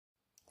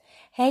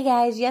Hey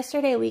guys,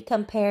 yesterday we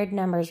compared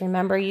numbers.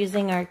 Remember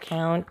using our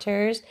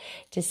counters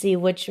to see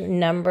which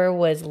number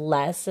was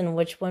less and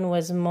which one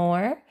was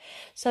more?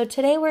 So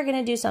today we're going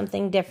to do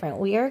something different.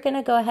 We are going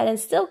to go ahead and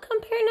still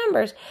compare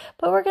numbers,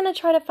 but we're going to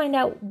try to find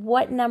out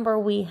what number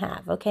we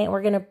have, okay?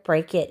 We're going to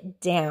break it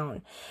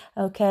down,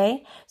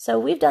 okay? So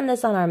we've done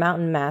this on our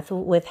mountain math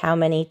with how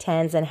many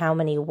tens and how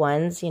many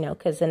ones,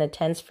 because in a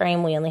tens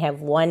frame we only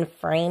have one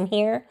frame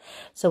here.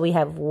 So we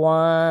have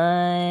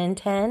 1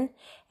 10.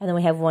 And then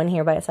we have one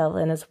here by itself,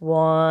 and it's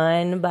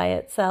one by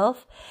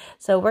itself.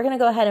 So we're going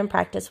to go ahead and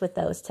practice with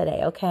those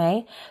today,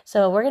 okay?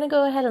 So we're going to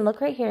go ahead and look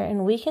right here,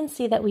 and we can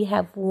see that we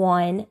have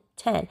 1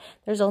 10.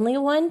 There's only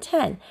 1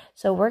 10.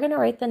 So we're going to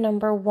write the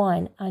number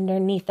 1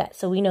 underneath that.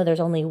 So we know there's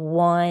only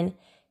 1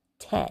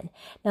 10.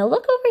 Now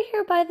look over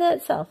here by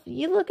itself.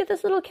 You look at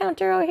this little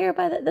counter over here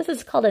this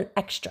is called an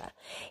extra.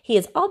 He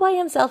is all by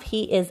himself.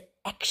 He is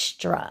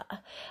extra.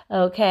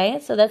 Okay,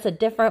 so that's a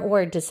different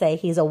word to say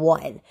he's a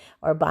 1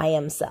 or by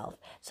himself.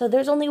 So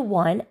there's only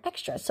 1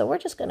 extra. So we're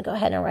just going to go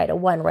ahead and write a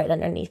 1 right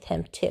underneath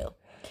him too.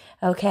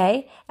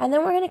 Okay, and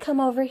then we're going to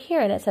come over here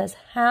and it says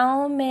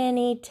how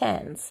many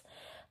tens?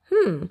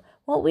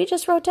 Well, we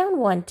just wrote down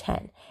 1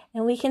 10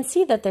 and we can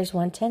see that there's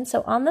 1 10.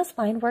 So on this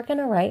line, we're going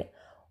to write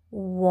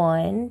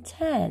 1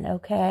 10.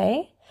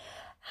 Okay,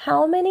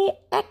 how many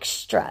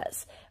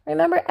extras?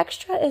 Remember,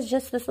 extra is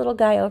just this little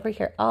guy over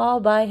here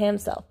all by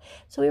himself.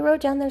 So we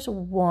wrote down there's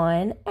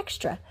 1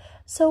 extra.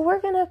 So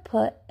we're going to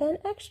put an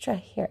extra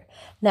here.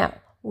 Now,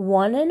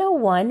 1 and a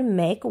 1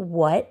 make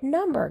what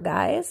number,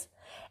 guys?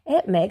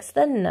 It makes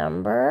the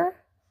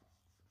number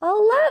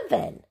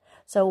 11.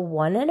 So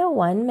 1 and a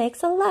 1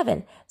 makes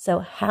 11. So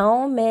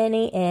how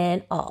many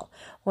in all?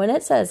 When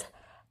it says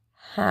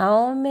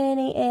how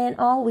many in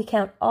all, we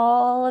count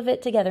all of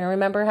it together.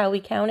 Remember how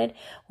we counted?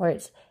 Where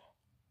it's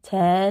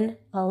 10,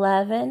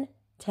 11,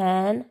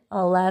 10,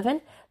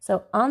 11.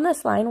 So on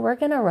this line, we're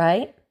going to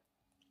write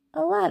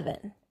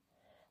 11.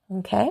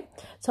 Okay,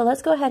 so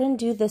let's go ahead and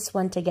do this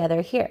one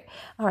together here.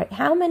 All right,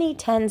 how many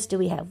tens do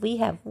we have? We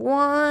have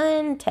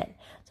 1 10.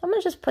 So I'm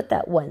going to just put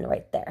that 1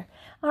 right there.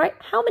 All right,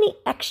 how many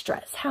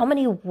extras? How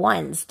many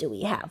ones do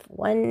we have?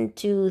 1,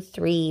 2,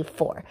 3,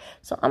 4.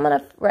 So I'm going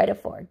to write a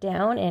 4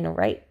 down and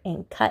write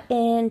and cut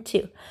in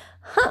 2.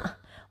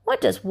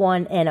 What does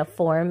 1 and a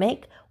 4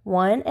 make?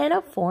 1 and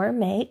a 4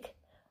 make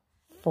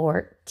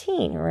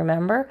 14.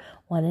 Remember,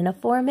 1 and a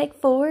 4 make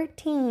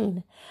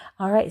 14.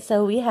 All right,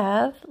 so we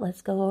have,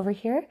 let's go over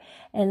here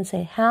and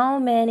say how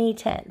many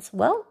tens?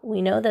 Well,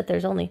 we know that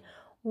there's only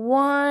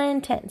 1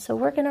 10, so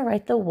we're going to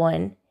write the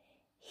 1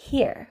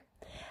 here.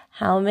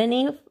 How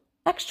many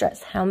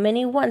extras? How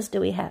many ones do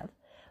we have?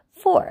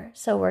 4,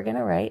 so we're going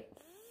to write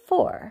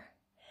 4.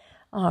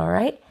 All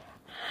right.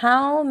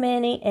 How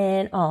many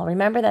in all?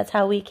 Remember, that's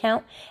how we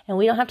count, and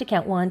we don't have to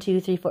count 1,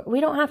 2, 3, 4. We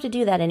don't have to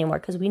do that anymore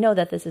because we know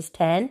that this is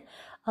 10,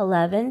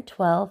 11,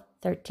 12,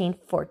 13,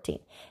 14.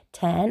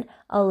 10,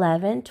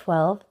 11,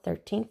 12,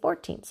 13,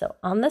 14. So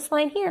on this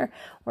line here,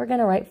 we're going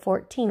to write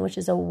 14, which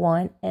is a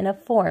 1 and a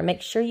 4.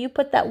 Make sure you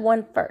put that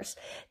 1 first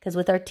because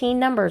with our teen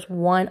numbers,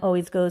 1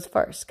 always goes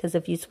first because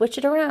if you switch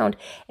it around,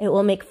 it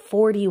will make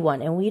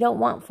 41, and we don't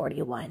want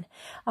 41.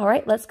 All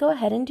right, let's go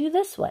ahead and do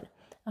this one.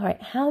 All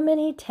right, how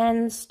many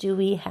tens do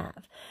we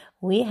have?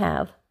 We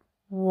have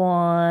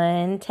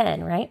 1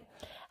 10, right?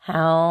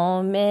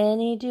 How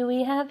many do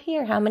we have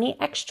here? How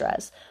many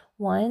extras?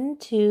 1,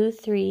 2,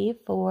 3,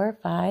 4,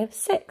 5,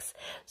 6.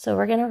 So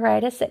we're going to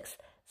write a 6.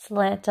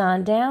 Slant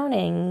on down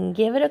and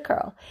give it a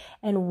curl.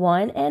 And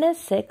 1 and a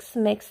 6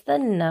 makes the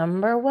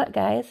number what,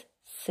 guys?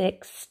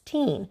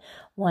 16.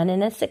 1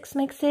 and a 6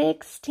 makes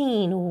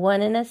 16.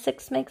 1 and a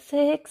 6 makes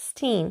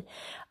 16.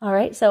 All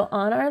right, so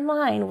on our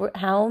line,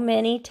 how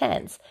many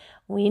tens?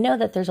 We know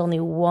that there's only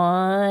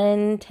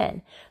 1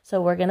 10.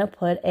 So we're going to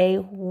put a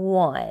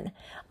 1.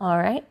 All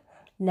right,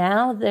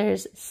 now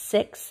there's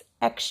 6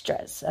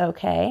 extras,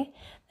 okay?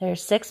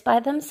 There's 6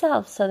 by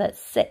themselves, so that's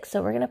 6.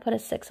 So we're going to put a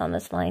 6 on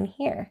this line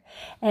here.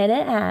 And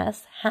it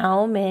asks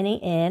how many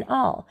in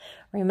all.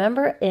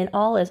 Remember, in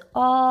all is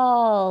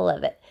all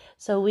of it.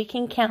 So we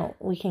can count.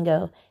 We can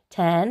go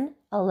 10,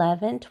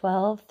 11,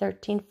 12,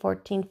 13,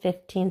 14,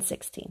 15,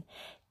 16.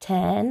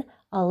 10,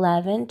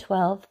 11,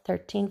 12,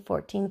 13,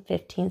 14,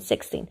 15,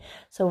 16.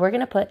 So we're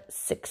going to put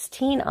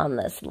 16 on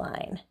this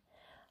line.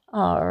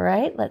 All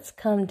right, let's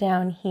come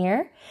down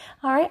here.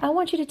 All right, I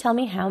want you to tell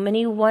me how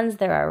many ones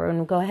there are,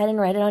 and go ahead and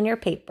write it on your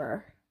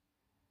paper.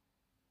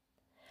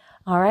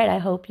 All right, I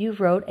hope you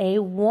wrote a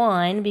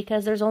 1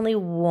 because there's only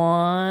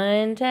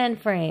 1 10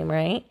 frame,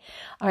 right?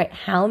 All right,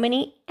 how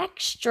many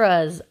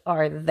extras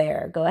are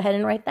there? Go ahead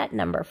and write that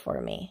number for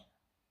me.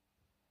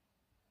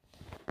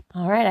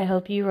 All right, I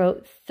hope you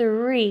wrote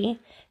 3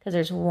 because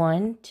there's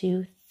 1,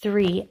 2,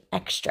 3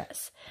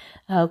 extras.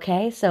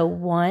 Okay, so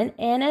 1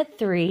 and a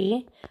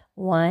 3,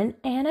 1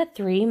 and a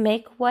 3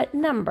 make what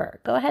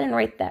number? Go ahead and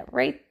write that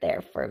right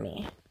there for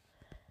me.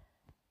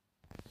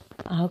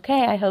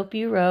 Okay, I hope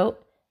you wrote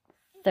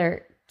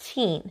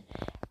 13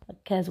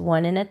 because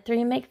 1 and a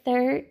 3 make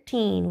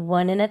 13.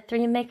 1 and a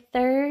 3 make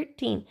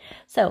 13.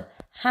 So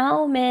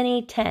How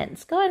many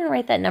tens? Go ahead and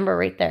write that number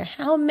right there.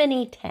 How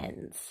many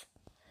tens?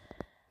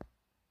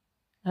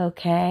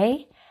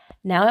 Okay.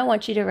 Now I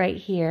want you to write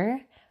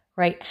here,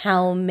 write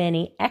how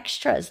many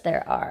extras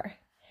there are.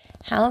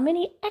 How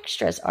many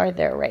extras are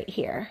there right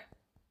here?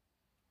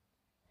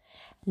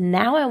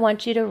 Now I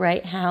want you to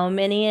write how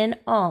many in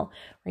all.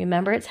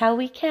 Remember, it's how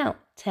we count.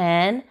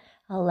 10,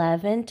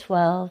 11,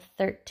 12,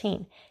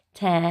 13.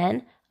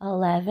 10,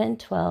 11,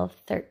 12,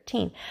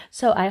 13.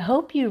 So I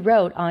hope you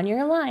wrote on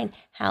your line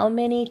how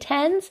many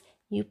tens?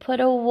 You put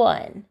a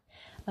 1.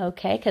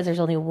 Okay, because there's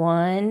only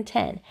 1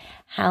 10.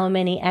 How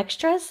many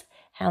extras?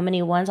 How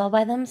many ones all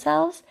by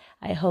themselves?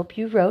 I hope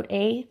you wrote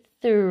a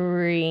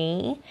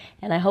 3.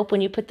 And I hope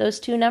when you put those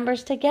two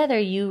numbers together,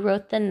 you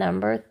wrote the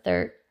number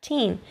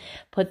 13.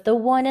 Put the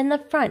 1 in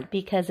the front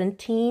because in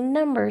teen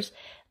numbers,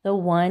 the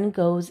 1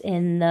 goes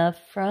in the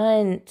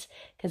front.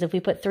 Because if we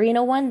put 3 in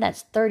a 1,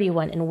 that's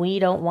 31, and we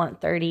don't want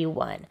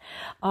 31.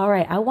 All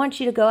right, I want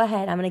you to go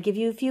ahead. I'm going to give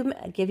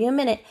you a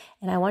minute,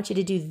 and I want you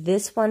to do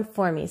this one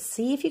for me.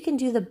 See if you can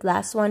do the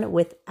last one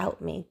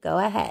without me. Go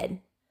ahead.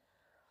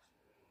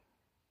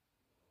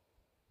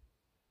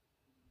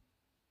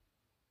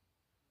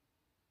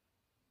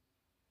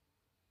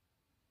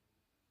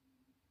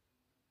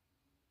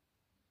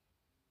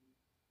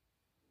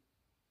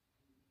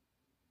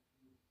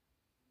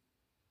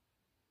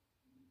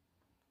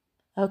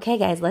 Okay,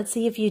 guys, let's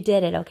see if you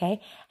did it,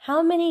 okay?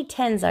 How many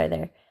tens are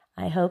there?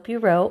 I hope you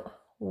wrote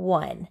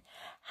 1.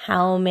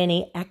 How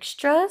many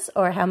extras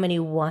or how many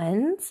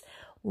ones?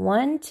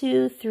 1,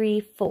 2, 3,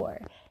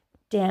 4.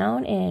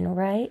 Down and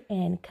right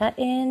and cut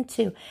in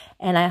 2.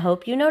 And I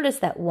hope you notice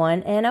that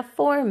 1 and a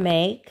 4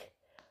 make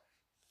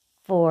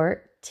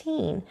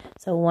 14.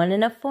 So 1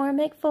 and a 4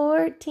 make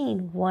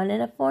 14. 1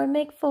 and a 4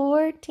 make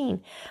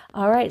 14.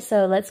 All right,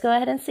 so let's go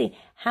ahead and see.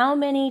 How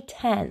many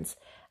tens?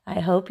 I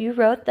hope you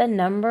wrote the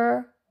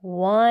number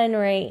 1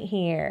 right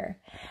here.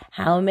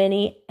 How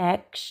many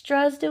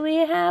extras do we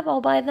have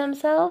all by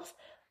themselves?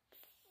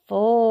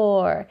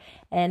 4.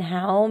 And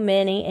how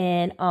many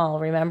in all?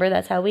 Remember,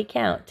 that's how we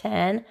count.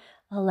 10,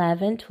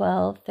 11,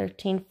 12,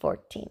 13,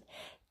 14.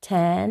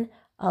 10,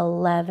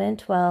 11,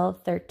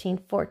 12, 13,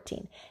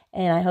 14.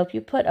 And I hope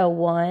you put a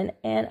 1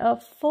 and a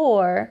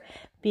 4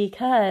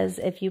 because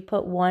if you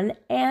put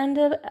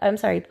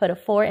put a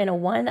 4 and a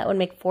 1, that would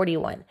make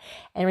 41.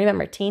 And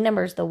remember, teen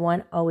numbers, the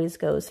 1 always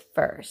goes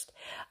first.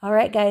 All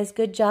right, guys,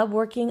 good job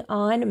working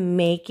on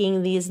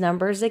making these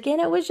numbers.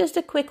 Again, it was just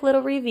a quick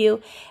little review,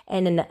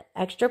 and an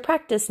extra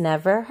practice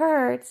never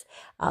hurts.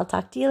 I'll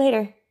talk to you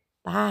later.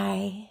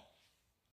 Bye.